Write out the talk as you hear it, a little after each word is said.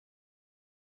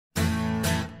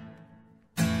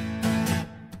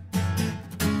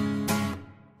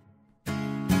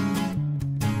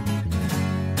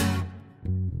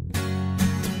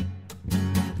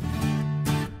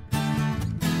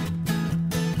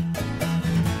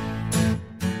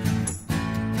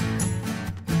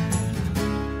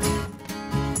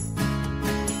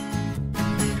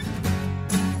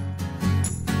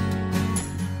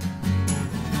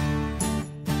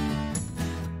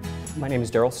name is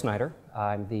Deryl Snyder.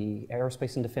 I'm the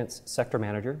Aerospace and Defense Sector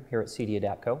Manager here at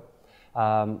CD-adapco.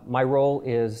 My role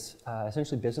is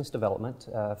essentially business development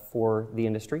for the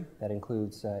industry. That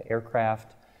includes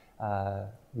aircraft,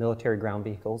 military ground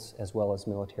vehicles, as well as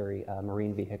military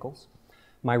marine vehicles.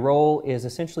 My role is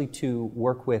essentially to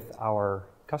work with our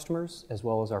customers, as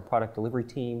well as our product delivery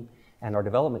team and our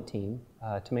development team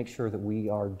to make sure that we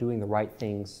are doing the right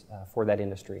things for that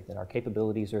industry, that our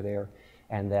capabilities are there,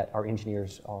 and that our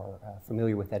engineers are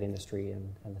familiar with that industry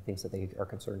and the things that they are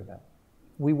concerned about.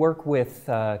 We work with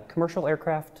commercial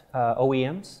aircraft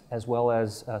OEMs as well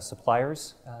as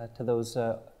suppliers to those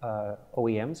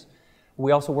OEMs.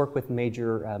 We also work with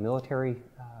major military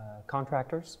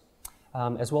contractors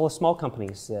as well as small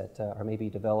companies that are maybe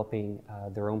developing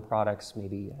their own products,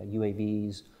 maybe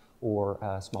UAVs or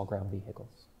small ground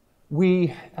vehicles.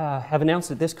 We have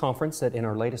announced at this conference that in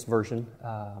our latest version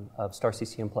of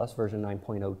STAR-CCM Plus, version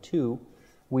 9.02,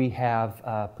 we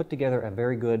have put together a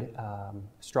very good,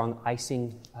 strong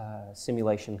icing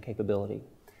simulation capability.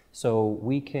 So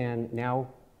we can now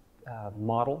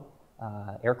model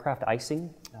aircraft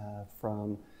icing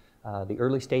from the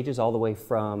early stages all the way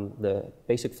from the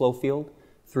basic flow field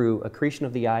through accretion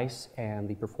of the ice and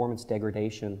the performance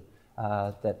degradation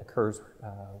that occurs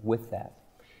with that.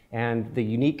 And the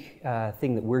unique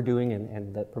thing that we're doing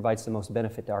and that provides the most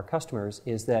benefit to our customers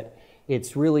is that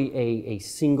it's really a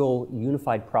single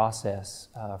unified process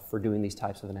for doing these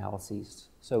types of analyses.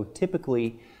 So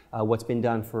typically what's been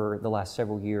done for the last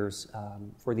several years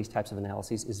for these types of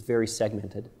analyses is very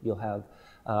segmented. You'll have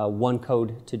one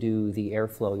code to do the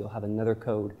airflow, you'll have another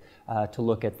code to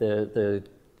look at the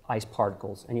ice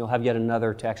particles, and you'll have yet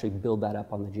another to actually build that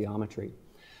up on the geometry.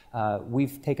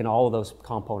 We've taken all of those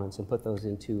components and put those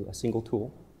into a single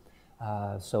tool.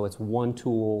 So it's one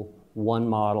tool, one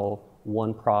model,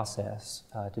 one process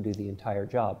to do the entire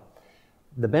job.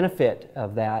 The benefit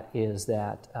of that is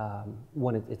that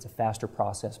one, it's a faster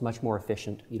process, much more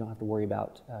efficient. You don't have to worry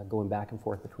about going back and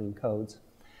forth between codes.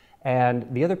 And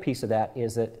the other piece of that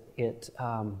is that it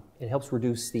helps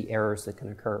reduce the errors that can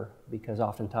occur, because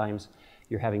oftentimes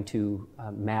you're having to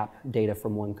map data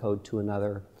from one code to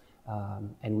another.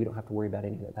 And we don't have to worry about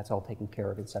any of that. That's all taken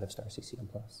care of inside of STAR-CCM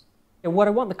Plus. And what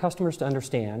I want the customers to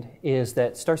understand is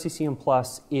that STAR-CCM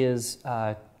Plus is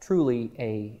truly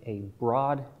a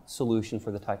broad solution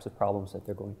for the types of problems that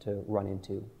they're going to run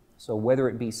into. So whether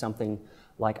it be something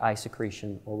like ice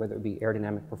accretion, or whether it be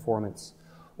aerodynamic performance,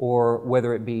 or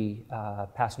whether it be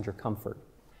passenger comfort,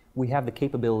 we have the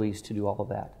capabilities to do all of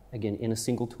that, again, in a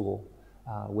single tool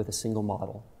with a single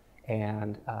model.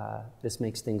 And this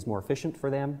makes things more efficient for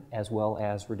them, as well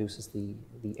as reduces the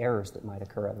errors that might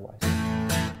occur otherwise.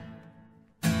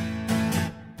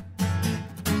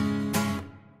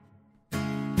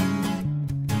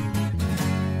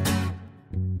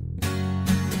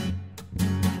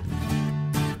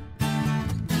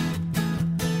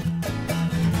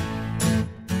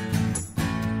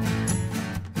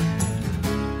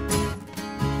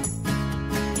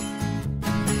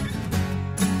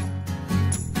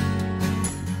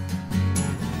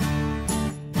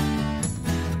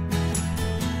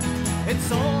 It's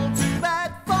all